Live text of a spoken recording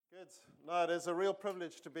Good. No, it is a real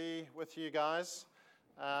privilege to be with you guys.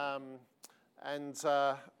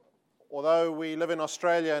 Although we live in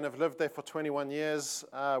Australia and have lived there for 21 years,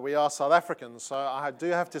 we are South Africans. So I do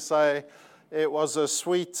have to say it was a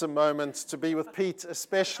sweet moment to be with Pete,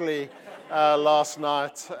 especially last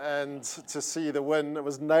night, and to see the win. It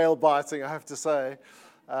was nail-biting, I have to say.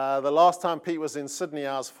 The last time Pete was in Sydney,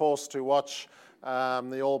 I was forced to watch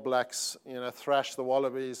the All Blacks, thrash the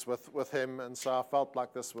Wallabies with him, and so I felt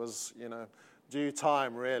like this was, due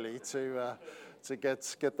time really to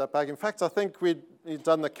get that back. In fact, I think we'd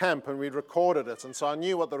done the camp and we'd recorded it, and so I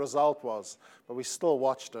knew what the result was, but we still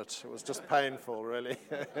watched it. It was just painful, really.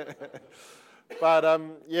 But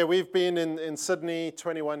we've been in Sydney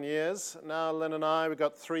 21 years now. Lynn and I, we've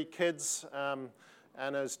got 3 kids.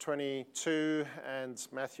 Anna's 22, and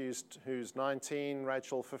Matthew's who's 19,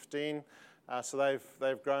 Rachel 15. So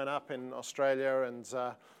they've grown up in Australia, and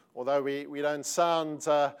although we don't sound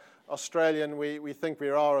Australian, we think we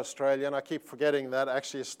are Australian. I keep forgetting that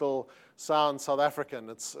actually still sounds South African.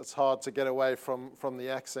 It's hard to get away from the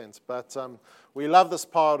accent. But we love this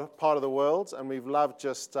part of the world, and we've loved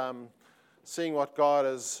just seeing what God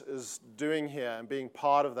is doing here and being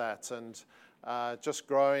part of that, and just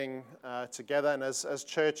growing together. And as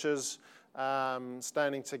churches,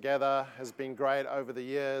 standing together has been great over the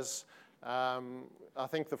years. I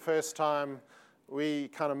think the first time we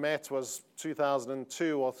kind of met was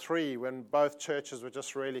 2002 or 3, when both churches were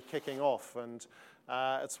just really kicking off, and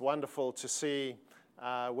it's wonderful to see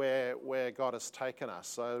where God has taken us.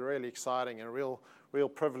 So really exciting and a real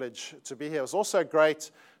privilege to be here. It was also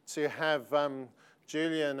great to have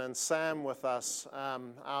Julian and Sam with us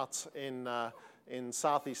out in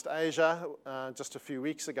Southeast Asia just a few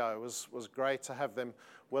weeks ago. It was great to have them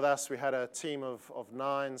with us. We had a team of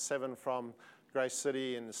 7 from Grace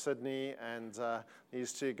City in Sydney, and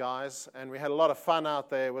these 2 guys, and we had a lot of fun out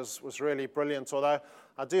there. It was really brilliant. Although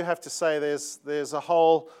I do have to say there's a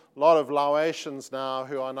whole lot of Laotians now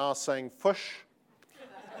who are now saying "fush,"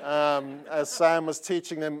 as Sam was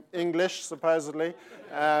teaching them English, supposedly.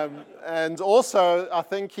 And also, I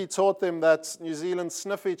think he taught them that New Zealanders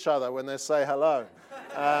sniff each other when they say hello.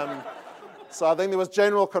 So I think there was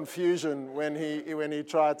general confusion when he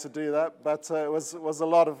tried to do that, but it was a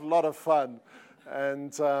lot of fun,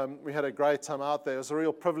 and we had a great time out there. It was a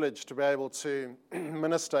real privilege to be able to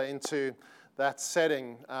minister into that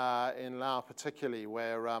setting in Laos, particularly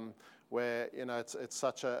where it's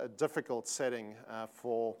such a difficult setting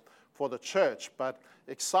for the church, but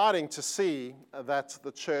exciting to see that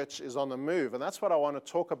the church is on the move. And that's what I want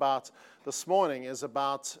to talk about this morning, is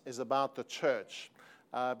about the church.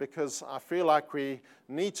 Because I feel like we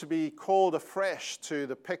need to be called afresh to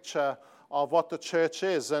the picture of what the church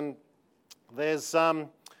is. And there's,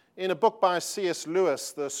 in a book by C.S.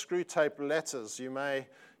 Lewis, The Screwtape Letters, you may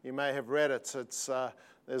have read it.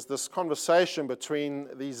 There's this conversation between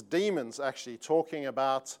these demons actually talking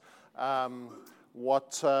about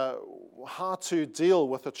how to deal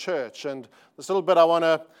with the church. And this little bit I want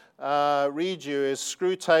to read you is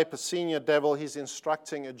Screwtape, a senior devil. He's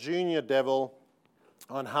instructing a junior devil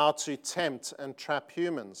on how to tempt and trap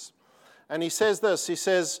humans. And he says this, he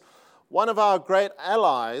says, "One of our great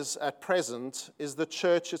allies at present is the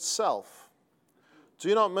church itself.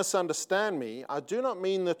 Do not misunderstand me. I do not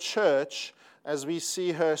mean the church as we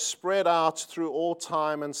see her spread out through all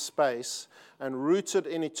time and space and rooted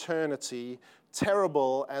in eternity,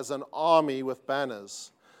 terrible as an army with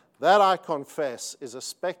banners. That, I confess, is a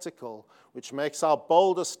spectacle which makes our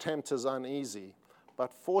boldest tempters uneasy.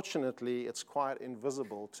 But fortunately, it's quite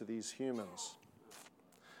invisible to these humans."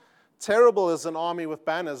 Terrible as an army with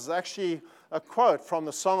banners is actually a quote from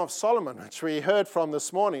the Song of Solomon, which we heard from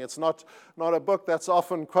this morning. It's not a book that's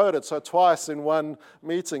often quoted, so twice in one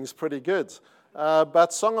meeting is pretty good.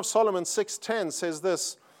 But Song of Solomon 6:10 says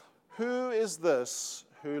this, "Who is this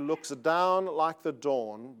who looks down like the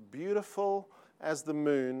dawn, beautiful as the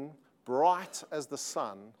moon, bright as the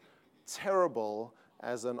sun, terrible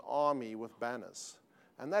as an army with banners?"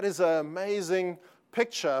 And that is an amazing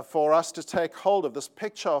picture for us to take hold of, this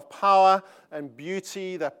picture of power and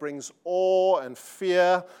beauty that brings awe and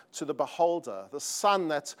fear to the beholder. The sun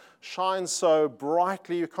that shines so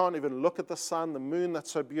brightly, you can't even look at the sun, the moon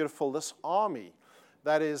that's so beautiful, this army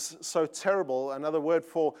that is so terrible. Another word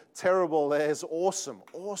for terrible there is awesome,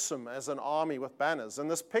 awesome as an army with banners.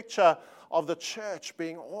 And this picture of the church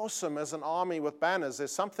being awesome as an army with banners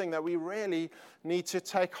is something that we really need to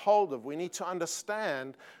take hold of. We need to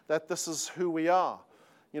understand that this is who we are.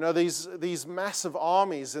 These massive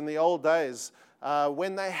armies in the old days,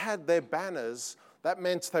 when they had their banners, That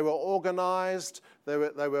meant they were organized, they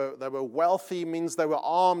were wealthy, means they were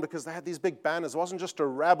armed because they had these big banners. It wasn't just a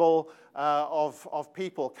rabble of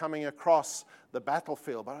people coming across the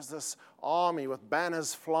battlefield, but it was this army with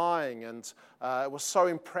banners flying, and it was so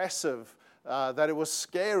impressive that it was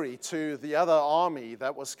scary to the other army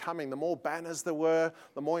that was coming. The more banners there were,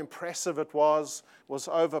 the more impressive it was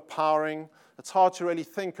overpowering. It's hard to really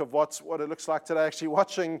think of what it looks like today. Actually,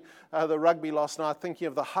 watching the rugby last night, thinking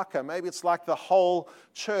of the haka. Maybe it's like the whole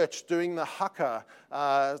church doing the haka.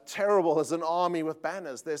 Terrible as an army with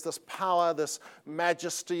banners. There's this power, this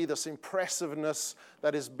majesty, this impressiveness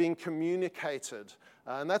that is being communicated.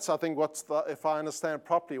 And that's, I think, if I understand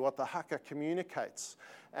properly, what the haka communicates.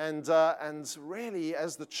 And really,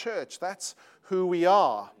 as the church, that's who we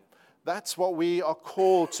are. That's what we are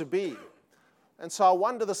called to be. And so I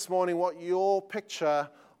wonder this morning what your picture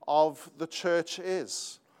of the church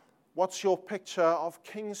is. What's your picture of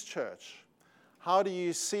King's Church? How do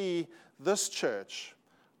you see this church?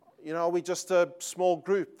 You know, are we just a small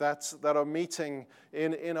group that are meeting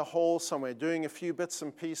in a hall somewhere, doing a few bits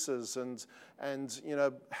and pieces and you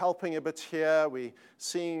know, helping a bit here? We're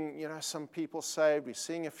seeing, you know, some people saved. We're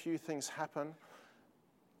seeing a few things happen.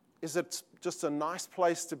 Is it just a nice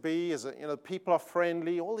place to be? Is it, you know, people are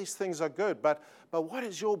friendly? All these things are good. But what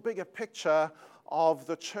is your bigger picture of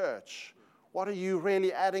the church? What are you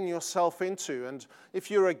really adding yourself into? And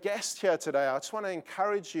if you're a guest here today, I just want to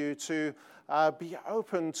encourage you to be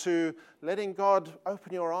open to letting God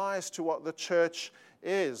open your eyes to what the church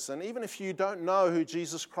is. And even if you don't know who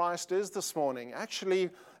Jesus Christ is this morning,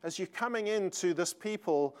 actually, as you're coming into this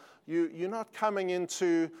people, you're not coming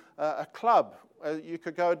into a club. You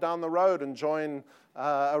could go down the road and join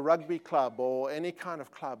a rugby club or any kind of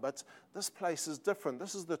club, but this place is different.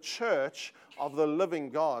 This is the church of the living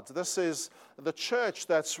God. This is the church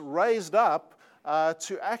that's raised up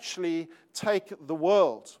to actually take the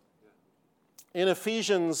world. In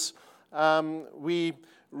Ephesians, we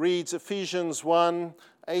read Ephesians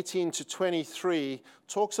 1:18-23,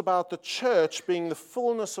 talks about the church being the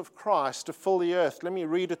fullness of Christ to fill the earth. Let me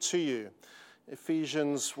read it to you.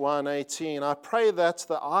 Ephesians 1:18, I pray that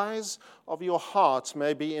the eyes of your heart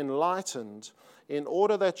may be enlightened, in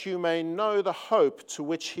order that you may know the hope to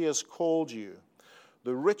which he has called you,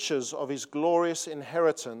 the riches of his glorious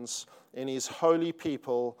inheritance in his holy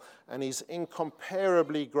people, and his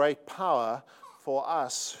incomparably great power for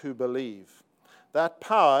us who believe. That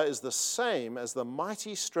power is the same as the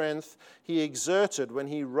mighty strength he exerted when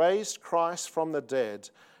he raised Christ from the dead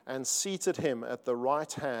and seated him at the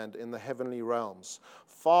right hand in the heavenly realms,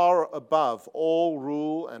 far above all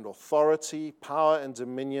rule and authority, power and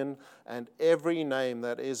dominion, and every name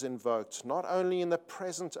that is invoked, not only in the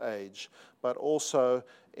present age, but also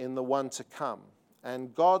in the one to come.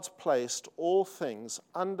 And God placed all things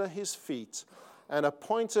under his feet and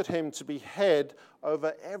appointed him to be head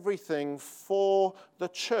over everything for the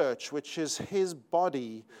church, which is his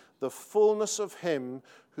body, the fullness of him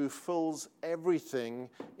who fills everything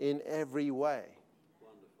in every way.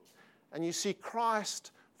 Wonderful. And you see,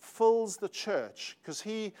 Christ fills the church because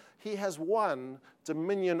he has won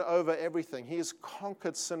dominion over everything. He has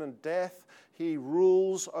conquered sin and death. He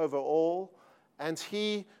rules over all. And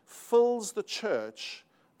he fills the church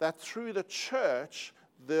that through the church,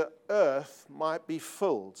 the earth might be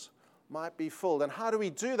filled. And how do we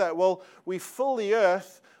do that? Well, we fill the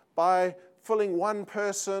earth by filling one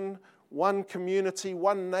person, one community,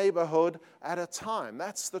 one neighborhood at a time.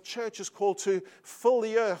 That's the church is called to fill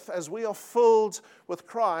the earth. As we are filled with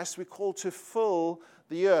Christ, we're called to fill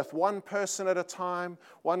the earth, one person at a time,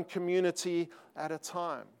 one community at a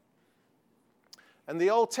time. And the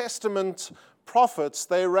Old Testament prophets,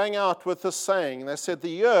 they rang out with this saying. They said,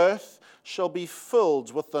 the earth shall be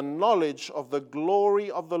filled with the knowledge of the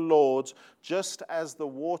glory of the Lord, just as the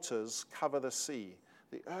waters cover the sea.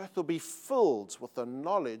 The earth will be filled with the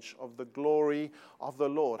knowledge of the glory of the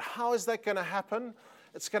Lord. How is that going to happen?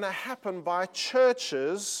 It's going to happen by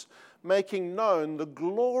churches making known the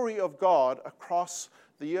glory of God across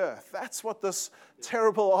the earth. That's what this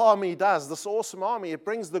terrible army does, this awesome army. It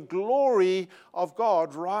brings the glory of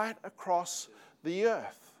God right across the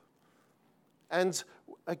earth. And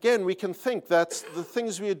again, we can think that the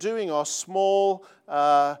things we are doing are small.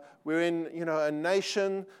 We're in, a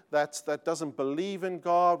nation that doesn't believe in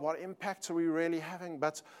God. What impact are we really having?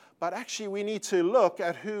 But actually, we need to look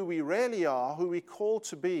at who we really are, who we're called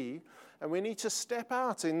to be, and we need to step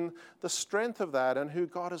out in the strength of that and who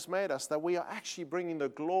God has made us, that we are actually bringing the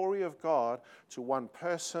glory of God to one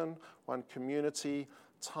person, one community,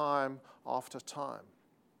 time after time.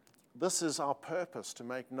 This is our purpose, to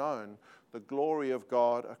make known the glory of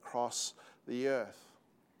God across the earth.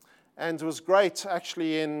 And it was great,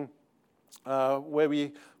 actually, in where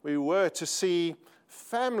we were to see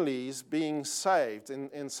families being saved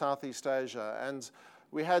in Southeast Asia. And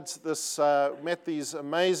we had met these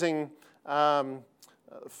amazing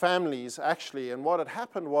families, actually. And what had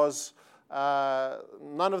happened was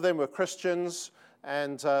none of them were Christians.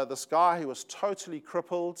 And this guy, he was totally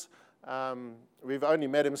crippled. We've only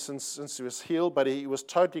met him since he was healed, but he was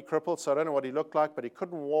totally crippled, so I don't know what he looked like, but he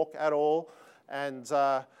couldn't walk at all. And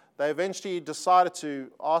they eventually decided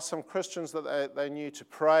to ask some Christians that they knew to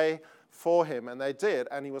pray for him, and they did,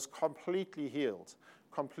 and he was completely healed.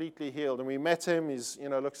 And we met him. He's,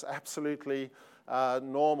 looks absolutely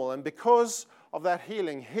normal. And because of that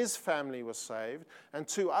healing, his family was saved, and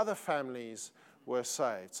 2 other families were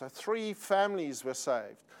saved. So 3 families were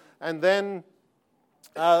saved. And then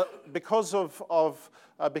because of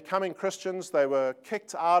becoming Christians, they were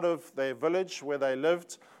kicked out of their village where they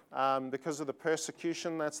lived because of the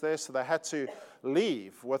persecution that's there. So they had to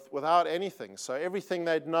leave without anything. So everything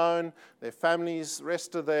they'd known, their families,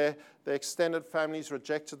 rest of their extended families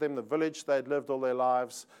rejected them. The village they'd lived all their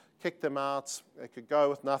lives kicked them out. They could go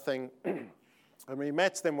with nothing. And we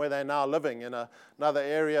met them where they're now living in another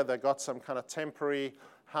area. They got some kind of temporary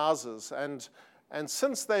houses. And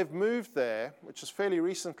since they've moved there, which is fairly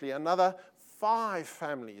recently, another 5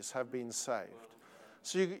 families have been saved.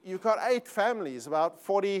 So you've got 8 families, about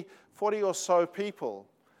 40 or so people.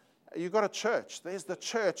 You've got a church. There's the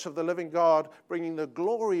church of the living God, bringing the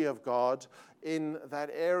glory of God in that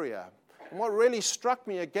area. And what really struck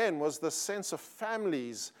me again was the sense of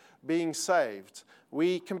families being saved.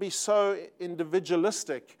 We can be so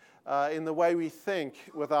individualistic in the way we think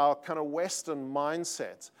with our kind of Western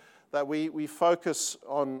mindset, that we focus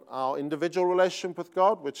on our individual relationship with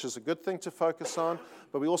God, which is a good thing to focus on,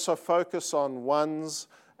 but we also focus on ones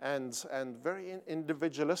and very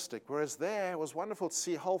individualistic. Whereas there, it was wonderful to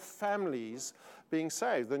see whole families being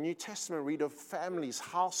saved. The New Testament read of families,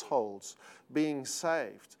 households being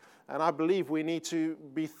saved. And I believe we need to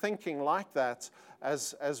be thinking like that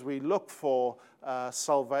as we look for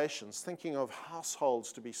salvations, thinking of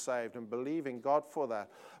households to be saved and believing God for that.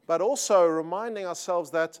 But also reminding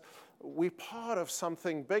ourselves that we're part of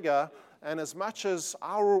something bigger, and as much as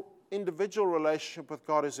our individual relationship with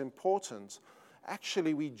God is important,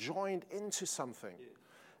 actually we joined into something.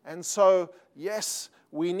 And so, yes,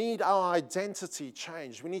 we need our identity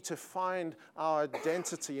changed. We need to find our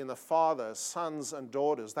identity in the Father, sons and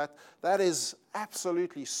daughters. That is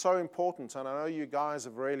absolutely so important, and I know you guys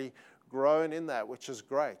have really grown in that, which is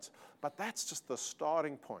great. But that's just the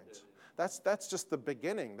starting point. That's just the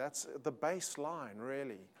beginning. That's the baseline,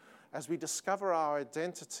 really. As we discover our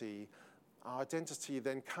identity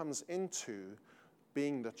then comes into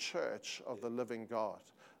being the church of the living God,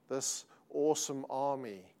 this awesome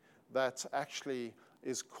army that actually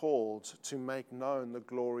is called to make known the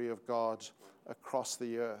glory of God across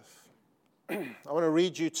the earth. I want to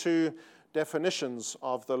read you 2 definitions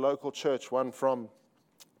of the local church, one from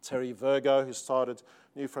Terry Virgo, who started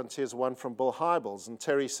New Frontiers, one from Bill Hybels. And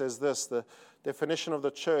Terry says this: the definition of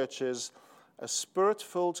the church is a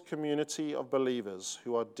spirit-filled community of believers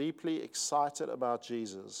who are deeply excited about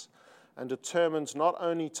Jesus and determined not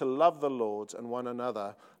only to love the Lord and one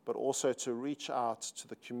another, but also to reach out to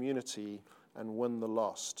the community and win the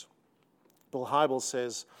lost. Bill Hybels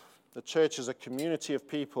says, the church is a community of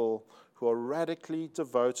people who are radically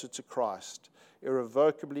devoted to Christ,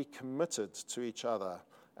 irrevocably committed to each other,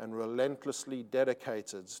 and relentlessly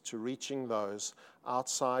dedicated to reaching those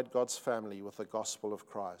outside God's family with the gospel of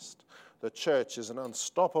Christ. The church is an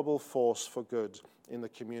unstoppable force for good in the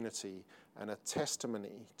community and a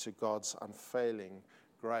testimony to God's unfailing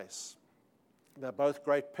grace. They're both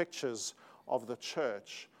great pictures of the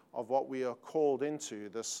church, of what we are called into,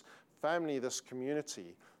 this family, this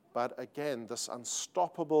community. But again, this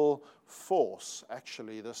unstoppable force,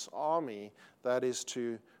 actually, this army that is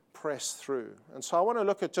to press through. And so I want to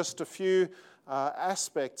look at just a few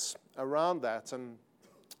aspects around that. And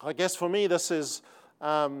I guess for me, this is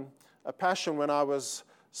a passion. When I was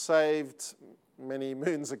saved many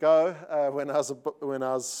moons ago, when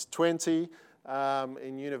I was 20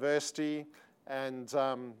 in university, and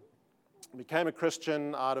became a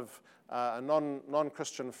Christian out of a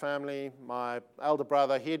non-Christian family. My elder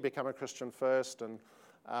brother, he had become a Christian first, and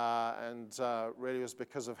really it was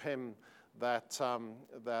because of him that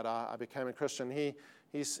I became a Christian.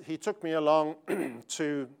 He took me along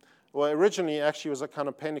to, well, originally actually it was a kind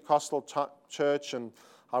of Pentecostal church, and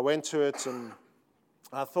I went to it, and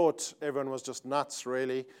I thought everyone was just nuts,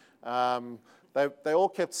 really. They all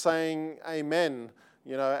kept saying amen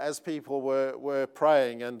as people were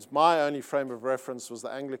praying, and my only frame of reference was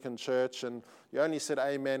the Anglican Church, and you only said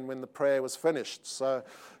amen when the prayer was finished. So,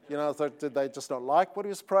 I thought, did they just not like what he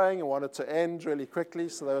was praying and wanted to end really quickly,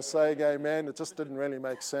 so they were saying amen? It just didn't really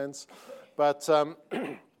make sense. But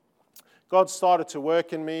God started to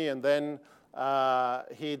work in me, and then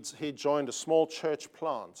he joined a small church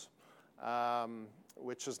plant,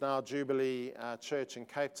 which is now Jubilee Church in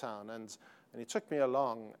Cape Town, and he took me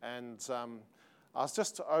along, and I was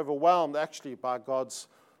just overwhelmed actually by God's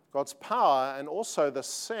power, and also the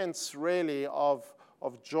sense really of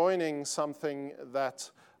joining something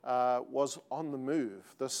that was on the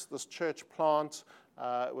move. This church plant,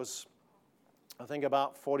 it was, I think,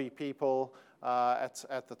 about 40 people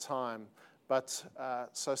at the time. But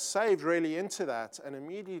so saved really into that, and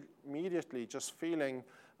immediately just feeling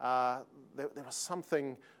there was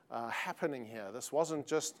something happening here. This wasn't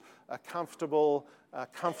just comfortable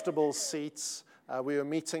seats. We were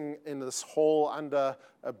meeting in this hall under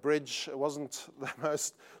a bridge. It wasn't the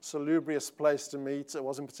most salubrious place to meet. It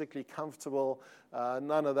wasn't particularly comfortable.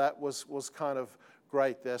 None of that was kind of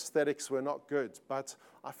great. The aesthetics were not good. But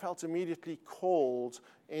I felt immediately called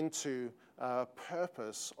into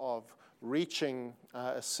purpose of reaching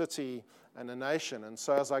a city and a nation. And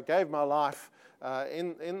so as I gave my life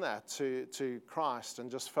in that to Christ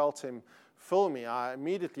and just felt him fill me, I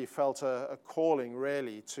immediately felt a calling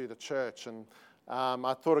really to the church. And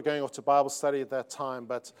I thought of going off to Bible study at that time,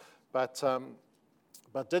 but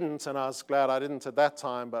didn't, and I was glad I didn't at that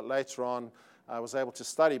time, but later on I was able to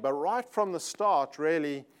study. But right from the start,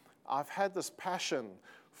 really, I've had this passion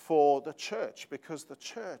for the church, because the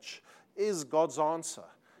church is God's answer.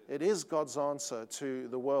 It is God's answer to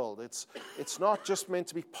the world. It's not just meant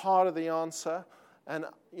to be part of the answer. And,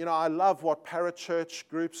 I love what parachurch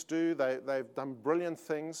groups do. They've done brilliant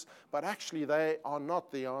things, but actually they are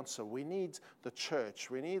not the answer. We need the church.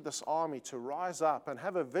 We need this army to rise up and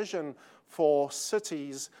have a vision for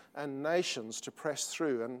cities and nations to press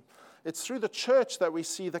through. And it's through the church that we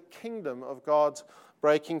see the kingdom of God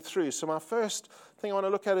breaking through. So my first thing I want to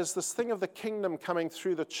look at is this thing of the kingdom coming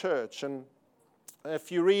through the church. And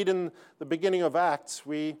if you read in the beginning of Acts,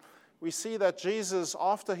 we see that Jesus,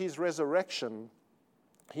 after his resurrection,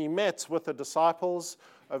 he met with the disciples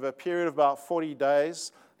over a period of about 40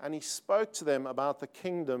 days, and he spoke to them about the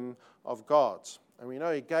kingdom of God. And we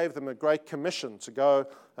know he gave them a great commission to go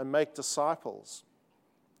and make disciples.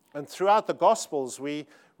 And throughout the Gospels, we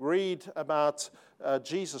read about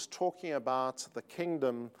Jesus talking about the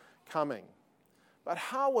kingdom coming. But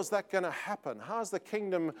how was that going to happen? How is the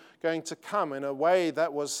kingdom going to come in a way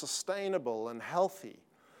that was sustainable and healthy?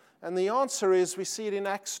 And the answer is, we see it in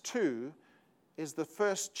Acts 2, is the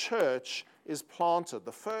first church is planted.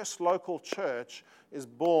 The first local church is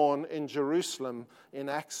born in Jerusalem in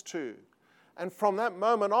Acts 2. And from that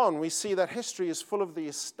moment on, we see that history is full of the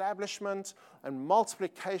establishment and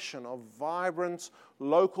multiplication of vibrant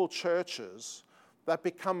local churches that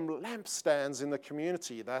become lampstands in the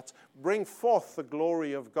community, that bring forth the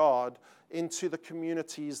glory of God into the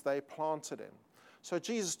communities they planted in. So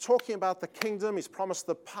Jesus, talking about the kingdom, he's promised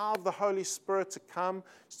the power of the Holy Spirit to come.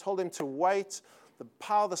 He's told him to wait. The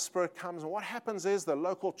power of the Spirit comes. And what happens is the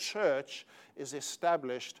local church is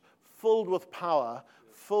established, filled with power,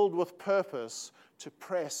 filled with purpose to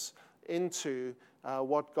press into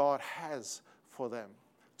what God has for them,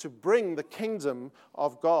 to bring the kingdom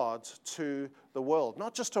of God to the world.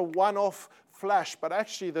 Not just a one-off flash, but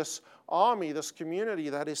actually this army, this community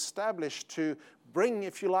that is established to bring,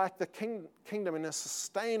 if you like, the kingdom in a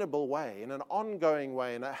sustainable way, in an ongoing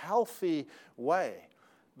way, in a healthy way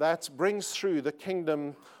that brings through the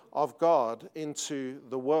kingdom of God into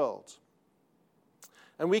the world.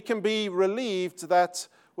 And we can be relieved that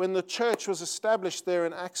when the church was established there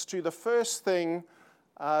in Acts 2, the first thing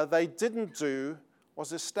they didn't do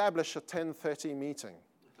was establish a 10:30 meeting.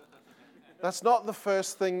 That's not the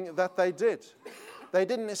first thing that they did. They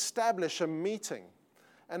didn't establish a meeting.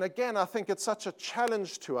 And again, I think it's such a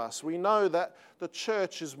challenge to us. We know that the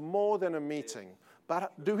church is more than a meeting,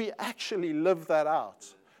 but do we actually live that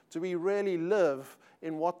out? Do we really live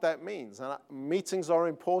in what that means? And meetings are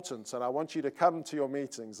important, and I want you to come to your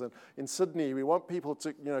meetings. And in Sydney, we want people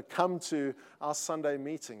to come to our Sunday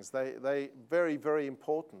meetings. They very, very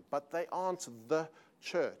important, but they aren't the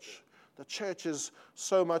church. The church is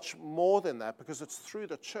so much more than that, because it's through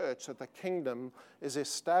the church that the kingdom is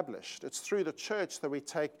established. It's through the church that we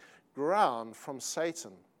take ground from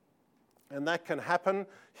Satan. And that can happen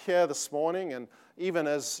here this morning. And even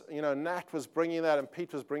as Nat was bringing that and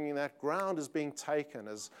Pete was bringing that, ground is being taken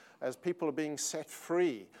as people are being set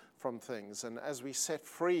free from things, and as we set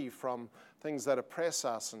free from things that oppress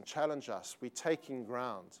us and challenge us, we're taking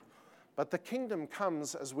ground. But the kingdom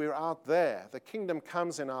comes as we're out there. The kingdom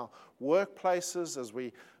comes in our workplaces, as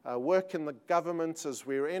we work in the government, as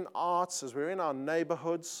we're in arts, as we're in our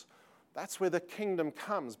neighborhoods. That's where the kingdom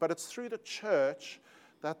comes. But it's through the church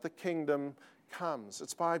that the kingdom comes.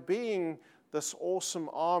 It's by being this awesome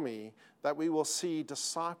army that we will see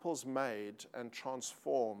disciples made and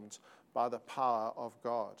transformed by the power of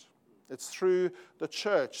God. It's through the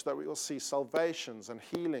church that we will see salvations and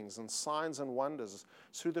healings and signs and wonders.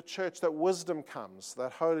 It's through the church that wisdom comes,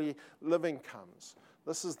 that holy living comes.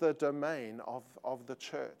 This is the domain of the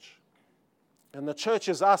church. And the church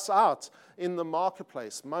is us out in the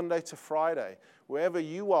marketplace, Monday to Friday. Wherever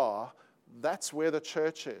you are, that's where the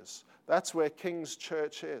church is. That's where King's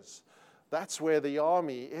Church is. That's where the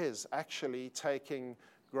army is actually taking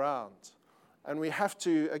ground. And we have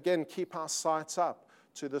to, again, keep our sights up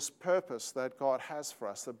to this purpose that God has for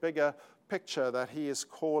us, the bigger picture that He is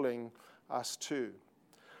calling us to.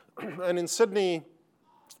 And in Sydney,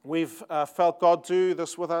 we've felt God do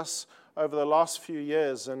this with us over the last few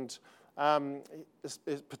years, and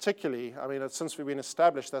particularly, since we've been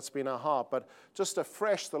established, that's been our heart, but just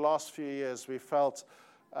afresh the last few years, we felt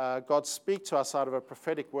God speak to us out of a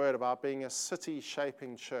prophetic word about being a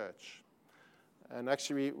city-shaping church. And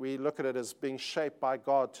actually, we look at it as being shaped by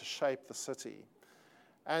God to shape the city.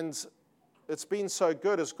 And it's been so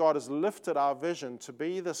good as God has lifted our vision to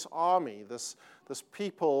be this army, this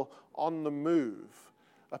people on the move,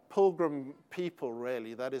 a pilgrim people,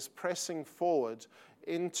 really, that is pressing forward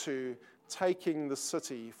into taking the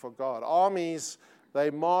city for God. Armies,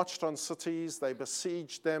 they marched on cities, they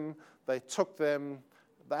besieged them, they took them.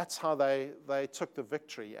 That's how they took the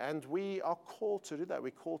victory. And we are called to do that.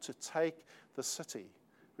 We're called to take the city.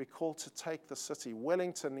 We're called to take the city.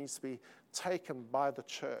 Wellington needs to be taken by the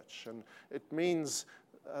church. And it means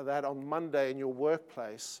that on Monday in your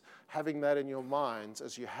workplace, having that in your mind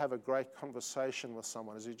as you have a great conversation with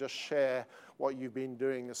someone, as you just share what you've been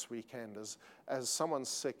doing this weekend, as someone's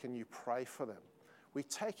sick and you pray for them. We're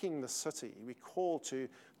taking the city. We're called to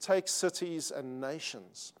take cities and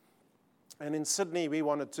nations. And in Sydney, we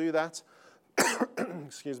want to do that.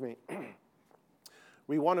 Excuse me.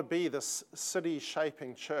 We want to be this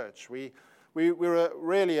city-shaping church. We're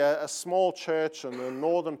really a small church in the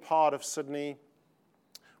northern part of Sydney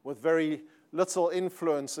with very little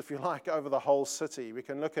influence, if you like, over the whole city. We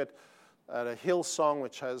can look at a Hillsong,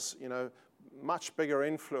 which has, much bigger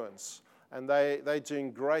influence, and they're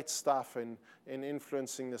doing great stuff in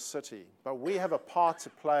influencing the city. But we have a part to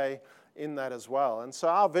play in that as well. And so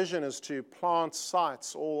our vision is to plant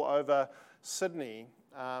sites all over Sydney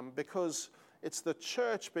because it's the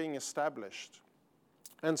church being established.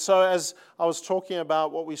 And so as I was talking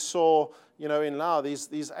about what we saw, in Laos,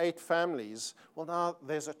 these 8 families, well, now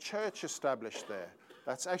there's a church established there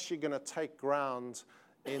that's actually going to take ground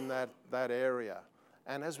in that area.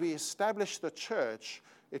 And as we establish the church,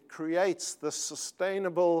 it creates the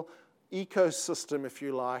sustainable ecosystem, if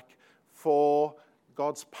you like, for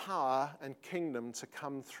God's power and kingdom to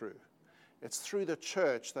come through. It's through the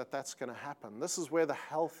church that's going to happen. This is where the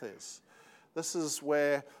health is. This is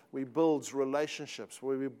where we build relationships,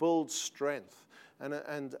 where we build strength.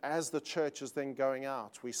 And as the church is then going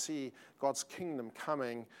out, we see God's kingdom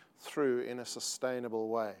coming through in a sustainable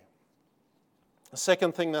way. The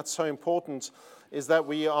second thing that's so important is that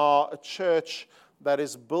we are a church that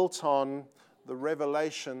is built on the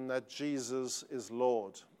revelation that Jesus is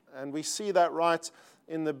Lord. And we see that right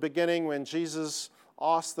in the beginning when Jesus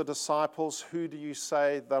asked the disciples, "Who do you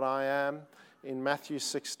say that I am?" in Matthew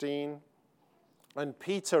 16. And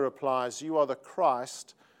Peter replies, "You are the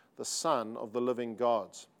Christ, the Son of the living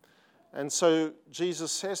God." And so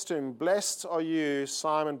Jesus says to him, "Blessed are you,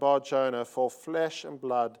 Simon Bar-Jonah, for flesh and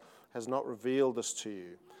blood has not revealed this to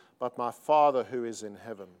you, but my Father who is in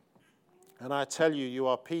heaven. And I tell you, you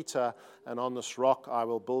are Peter, and on this rock I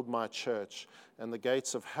will build my church, and the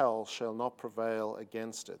gates of hell shall not prevail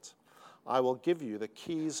against it. I will give you the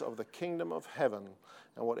keys of the kingdom of heaven,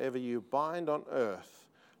 and whatever you bind on earth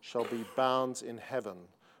shall be bound in heaven.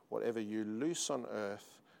 Whatever you loose on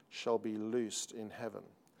earth shall be loosed in heaven."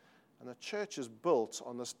 And the church is built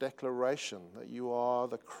on this declaration that you are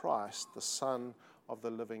the Christ, the Son of the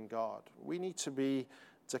living God. We need to be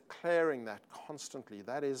declaring that constantly.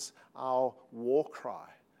 That is our war cry.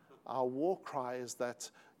 Our war cry is that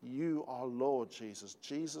you are Lord, Jesus.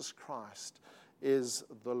 Jesus Christ is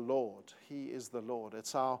the Lord. He is the Lord.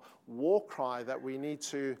 It's our war cry that we need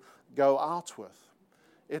to go out with.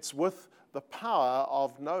 It's with the power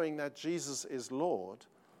of knowing that Jesus is Lord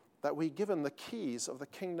that we're given the keys of the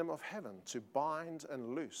kingdom of heaven to bind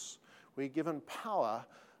and loose. We're given power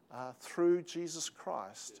through Jesus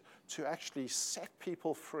Christ to actually set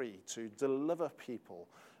people free, to deliver people,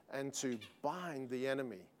 and to bind the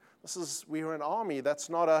enemy. We're an army that's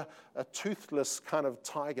not a toothless kind of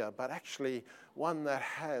tiger, but actually one that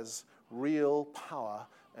has real power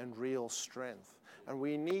and real strength. And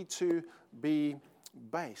we need to be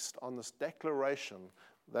based on this declaration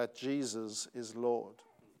that Jesus is Lord.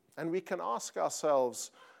 And we can ask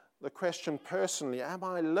ourselves the question personally, am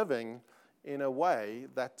I living in a way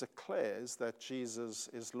that declares that Jesus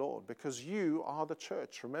is Lord? Because you are the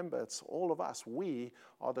church. Remember, it's all of us. We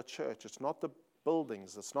are the church. It's not the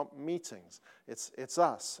buildings. It's not meetings. It's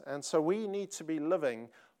us. And so we need to be living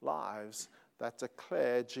lives that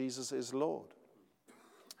declare Jesus is Lord.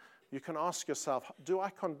 You can ask yourself, do I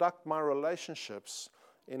conduct my relationships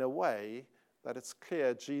in a way that it's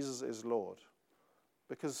clear Jesus is Lord?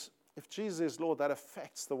 Because if Jesus is Lord, that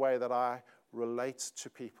affects the way that I relate to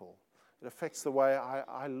people. It affects the way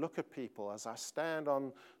I look at people as I stand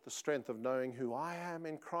on the strength of knowing who I am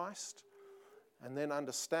in Christ and then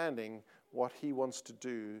understanding what he wants to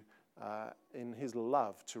do in his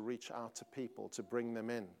love to reach out to people, to bring them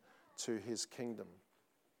in to his kingdom.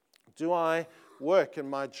 Do I work in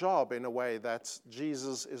my job in a way that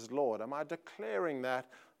Jesus is Lord? Am I declaring that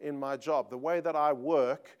in my job? The way that I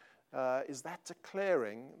work, is that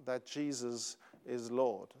declaring that Jesus is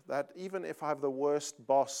Lord? That even if I have the worst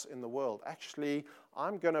boss in the world, actually,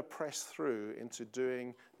 I'm going to press through into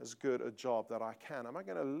doing as good a job that I can. Am I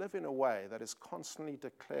going to live in a way that is constantly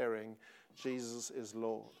declaring Jesus is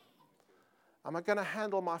Lord? Am I going to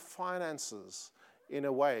handle my finances in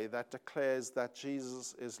a way that declares that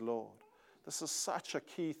Jesus is Lord? This is such a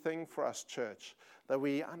key thing for us, church, that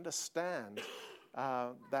we understand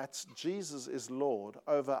that Jesus is Lord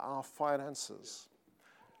over our finances.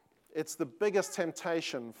 It's the biggest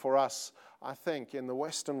temptation for us, I think, in the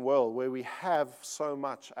Western world, where we have so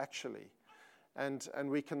much, actually. And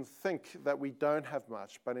we can think that we don't have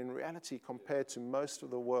much, but in reality, compared to most of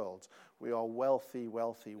the world, we are wealthy,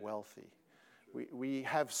 wealthy, wealthy. We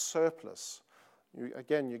have surplus.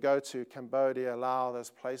 You go to Cambodia, Laos, those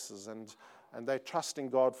places, and they're trusting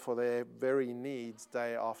God for their very needs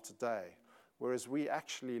day after day, whereas we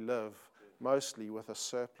actually live mostly with a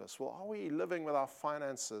surplus. Well, are we living with our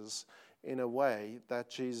finances in a way that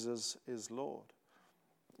Jesus is Lord?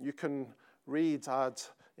 You can read, I'd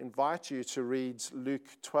invite you to read Luke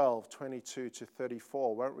 12, 22 to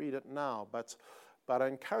 34. I won't read it now, but I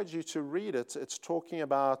encourage you to read it. It's talking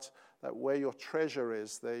about that where your treasure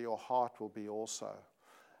is, there your heart will be also.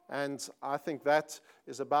 And I think that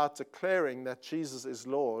is about declaring that Jesus is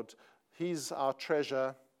Lord. He's our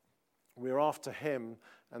treasure. We're after him,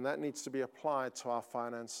 and that needs to be applied to our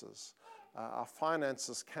finances. Our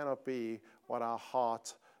finances cannot be what our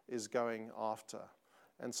heart is going after.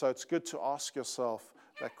 And so it's good to ask yourself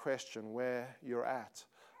that question, where you're at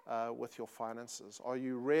with your finances. Are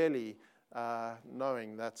you really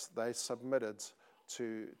knowing that they submitted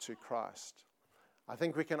to Christ? I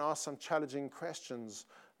think we can ask some challenging questions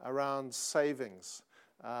around savings,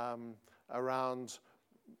 around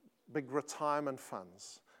big retirement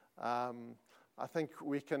funds. I think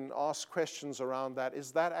we can ask questions around that.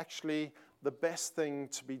 Is that actually the best thing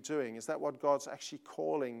to be doing? Is that what God's actually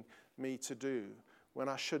calling me to do when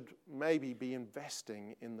I should maybe be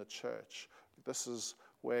investing in the church? This is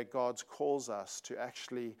where God calls us to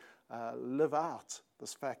actually live out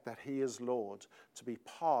this fact that he is Lord, to be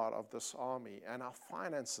part of this army. And our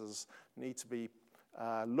finances need to be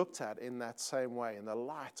looked at in that same way, in the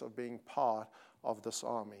light of being part of this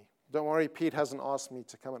army. Don't worry, Pete hasn't asked me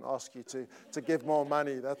to come and ask you to give more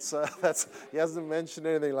money. That's he hasn't mentioned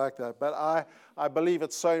anything like that. But I believe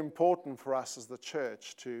it's so important for us as the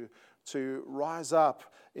church to rise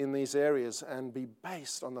up in these areas and be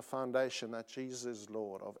based on the foundation that Jesus is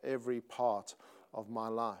Lord of every part of my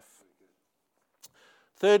life.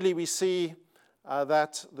 Thirdly, we see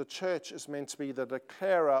that the church is meant to be the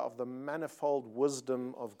declarer of the manifold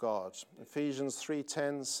wisdom of God. Ephesians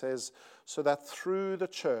 3:10 says, so that through the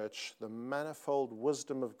church the manifold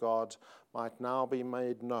wisdom of God might now be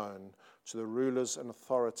made known to the rulers and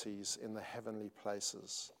authorities in the heavenly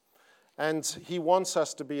places. And he wants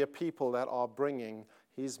us to be a people that are bringing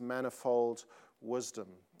his manifold wisdom.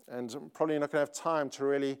 And I'm probably not going to have time to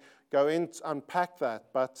really go in unpack that,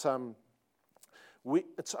 but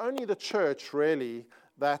it's only the church, really,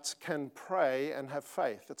 that can pray and have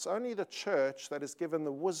faith. It's only the church that is given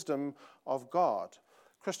the wisdom of God.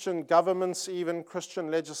 Christian governments, even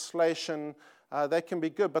Christian legislation, they can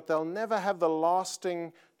be good, but they'll never have the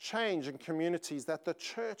lasting change in communities that the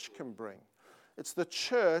church can bring. It's the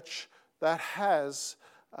church that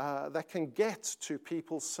that can get to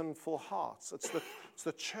people's sinful hearts. It's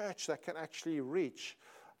the church that can actually reach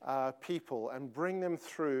people and bring them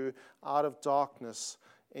through out of darkness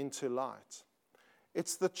into light.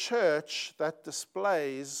 It's the church that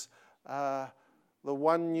displays the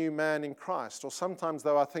one new man in Christ. Or sometimes,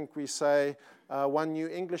 though, I think we say one new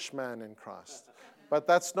Englishman in Christ. But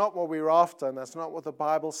that's not what we're after, and that's not what the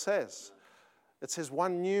Bible says. It says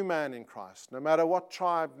one new man in Christ. No matter what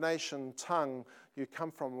tribe, nation, tongue you come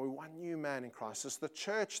from, we're one new man in Christ. It's the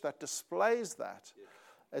church that displays that.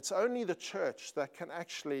 It's only the church that can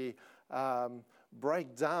actually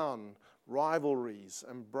break down rivalries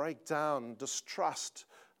and break down distrust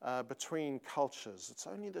between cultures. It's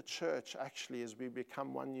only the church, actually, as we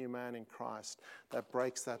become one new man in Christ, that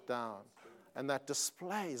breaks that down and that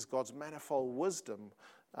displays God's manifold wisdom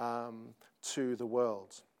to the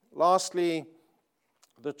world. Lastly,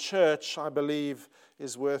 the church, I believe,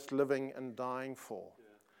 is worth living and dying for.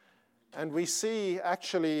 And we see,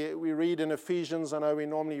 actually, we read in Ephesians, I know we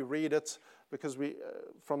normally read it because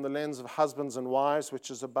from the lens of husbands and wives,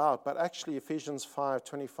 which is about, but actually Ephesians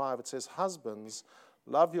 5:25, it says, "Husbands,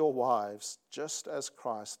 love your wives just as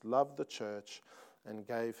Christ loved the church and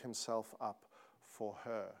gave himself up for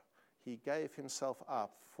her." He gave himself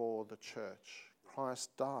up for the church.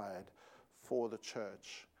 Christ died for the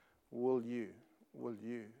church. Will you? Will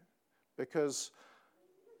you? Because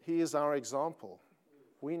he is our example.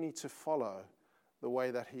 We need to follow the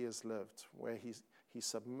way that he has lived, where he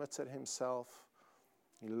submitted himself,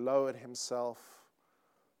 he lowered himself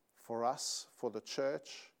for us, for the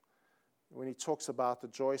church. When he talks about the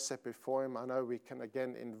joy set before him, I know we can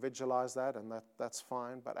again individualize that, and that's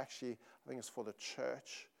fine, but actually I think it's for the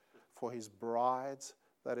church, for his bride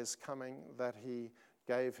that is coming, that he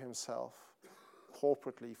gave himself.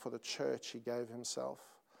 Corporately, for the church, he gave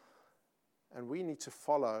himself. And we need to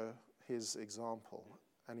follow his example.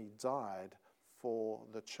 And he died for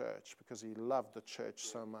the church because he loved the church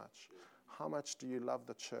so much. How much do you love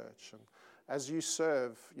the church? And as you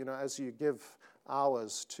serve, as you give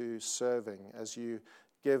hours to serving, as you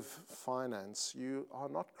give finance, you are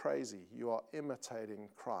not crazy. You are imitating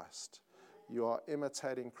Christ. You are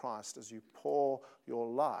imitating Christ as you pour your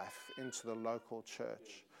life into the local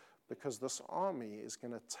church. Because this army is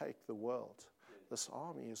going to take the world. This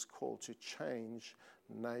army is called to change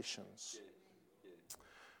nations.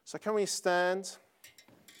 So can we stand?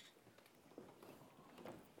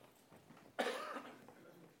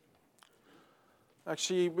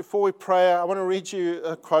 Actually, before we pray, I want to read you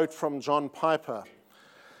a quote from John Piper.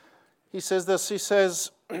 He says this, he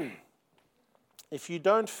says, "If you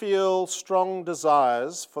don't feel strong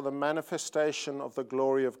desires for the manifestation of the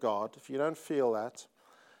glory of God, if you don't feel that,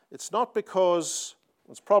 it's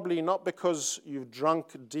probably not because you've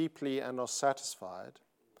drunk deeply and are satisfied.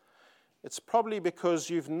 It's probably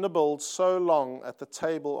because you've nibbled so long at the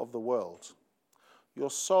table of the world.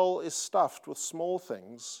 Your soul is stuffed with small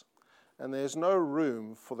things, and there's no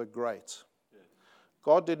room for the great.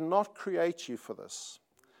 God did not create you for this.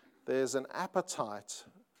 There's an appetite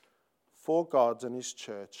for God and his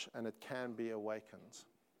church, and it can be awakened."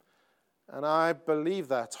 And I believe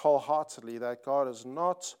that wholeheartedly, that God has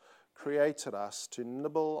not created us to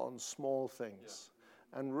nibble on small things.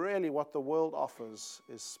 And really what the world offers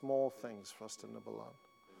is small things for us to nibble on.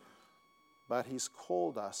 But he's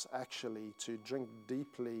called us actually to drink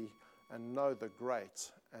deeply and know the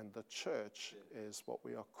great. And the church is what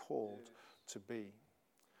we are called to be.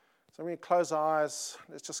 So when we close our eyes,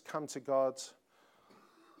 let's just come to God.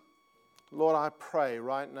 Lord, I pray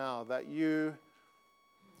right now that you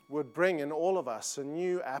would bring in all of us a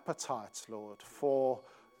new appetite, Lord, for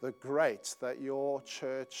the great that your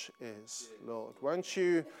church is, Lord. Won't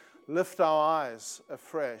you lift our eyes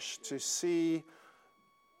afresh to see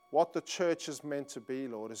what the church is meant to be,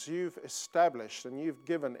 Lord, as you've established and you've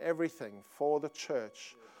given everything for the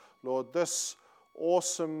church. Lord, this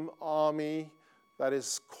awesome army that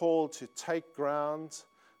is called to take ground,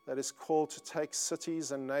 that is called to take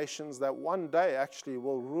cities and nations, that one day actually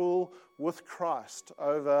will rule with Christ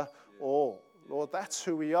over all. Lord, that's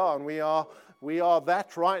who we are, and we are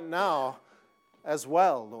that right now as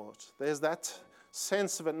well, Lord. There's that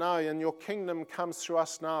sense of it now, and your kingdom comes through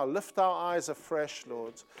us now. Lift our eyes afresh,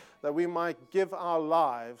 Lord, that we might give our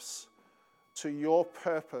lives to your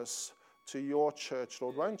purpose, to your church,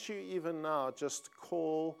 Lord. Won't you even now just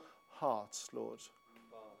call hearts, Lord?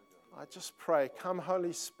 I just pray, come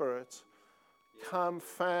Holy Spirit, come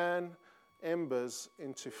fan embers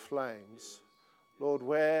into flames. Lord,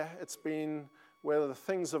 where the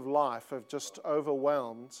things of life have just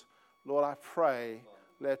overwhelmed, Lord, I pray,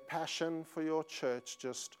 let passion for your church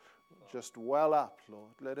just just well up,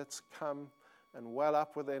 Lord. Let it come and well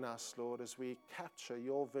up within us, Lord, as we capture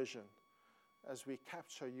your vision, as we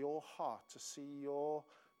capture your heart to see your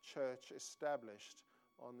church established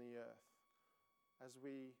on the earth, as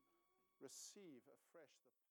we receive afresh